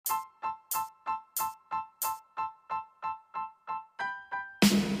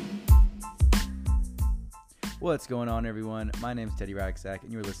What's going on, everyone? My name is Teddy Racksack,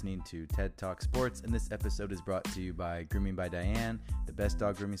 and you're listening to TED Talk Sports, and this episode is brought to you by Grooming by Diane, the best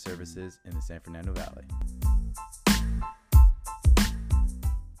dog grooming services in the San Fernando Valley.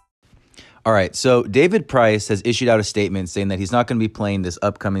 All right, so David Price has issued out a statement saying that he's not going to be playing this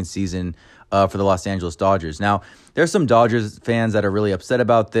upcoming season for the Los Angeles Dodgers. Now, there's some Dodgers fans that are really upset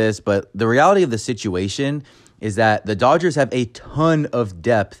about this, but the reality of the situation is that the Dodgers have a ton of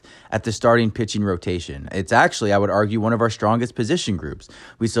depth at the starting pitching rotation. It's actually, I would argue, one of our strongest position groups.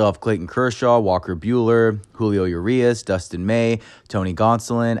 We still have Clayton Kershaw, Walker Buehler, Julio Urias, Dustin May, Tony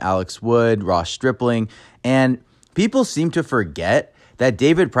Gonsolin, Alex Wood, Ross Stripling, and people seem to forget that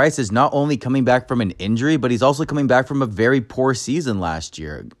David Price is not only coming back from an injury, but he's also coming back from a very poor season last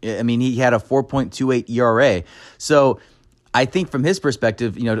year. I mean, he had a 4.28 ERA. So I think from his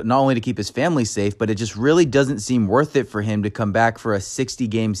perspective, not only to keep his family safe, but it just really doesn't seem worth it for him to come back for a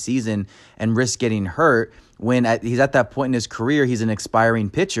 60-game season and risk getting hurt when he's at that point in his career. He's an expiring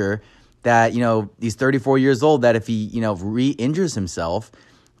pitcher that, he's 34 years old, that if he, re-injures himself,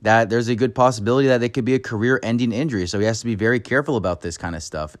 that there's a good possibility that it could be a career-ending injury. So he has to be very careful about this kind of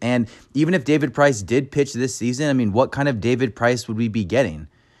stuff. And even if David Price did pitch this season, I mean, what kind of David Price would we be getting?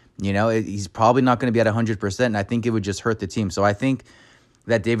 He's probably not going to be at 100%, and I think it would just hurt the team. So I think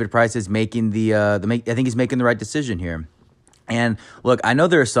that David Price is making I think he's making the right decision here. And look, I know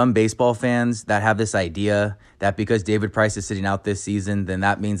there are some baseball fans that have this idea that because David Price is sitting out this season, then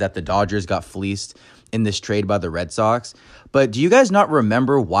that means that the Dodgers got fleeced in this trade by the Red Sox. But do you guys not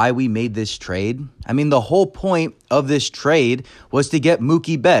remember why we made this trade? I mean, the whole point of this trade was to get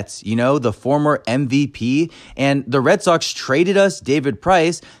Mookie Betts, the former MVP. And the Red Sox traded us David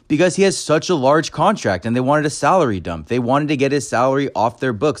Price because he has such a large contract and they wanted a salary dump. They wanted to get his salary off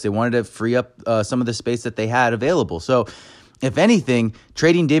their books. They wanted to free up some of the space that they had available. So if anything,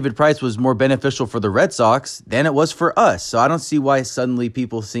 trading David Price was more beneficial for the Red Sox than it was for us. So I don't see why suddenly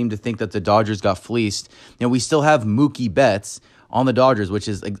people seem to think that the Dodgers got fleeced. We still have Mookie Betts on the Dodgers, which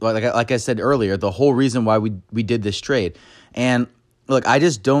is, like I said earlier, the whole reason why we did this trade. And look, I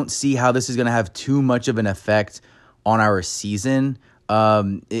just don't see how this is going to have too much of an effect on our season.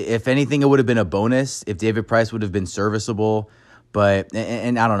 If anything, it would have been a bonus if David Price would have been serviceable. But,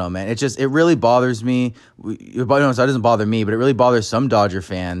 and I don't know, man, it really bothers me. So it doesn't bother me, but it really bothers some Dodger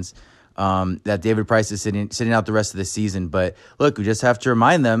fans that David Price is sitting out the rest of the season. But look, we just have to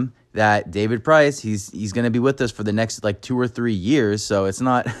remind them that David Price, he's going to be with us for the next 2 or 3 years. So it's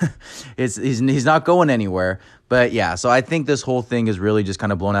not, he's not going anywhere. But yeah, so I think this whole thing is really just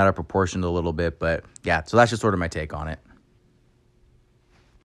kind of blown out of proportion a little bit. But yeah, so that's just sort of my take on it.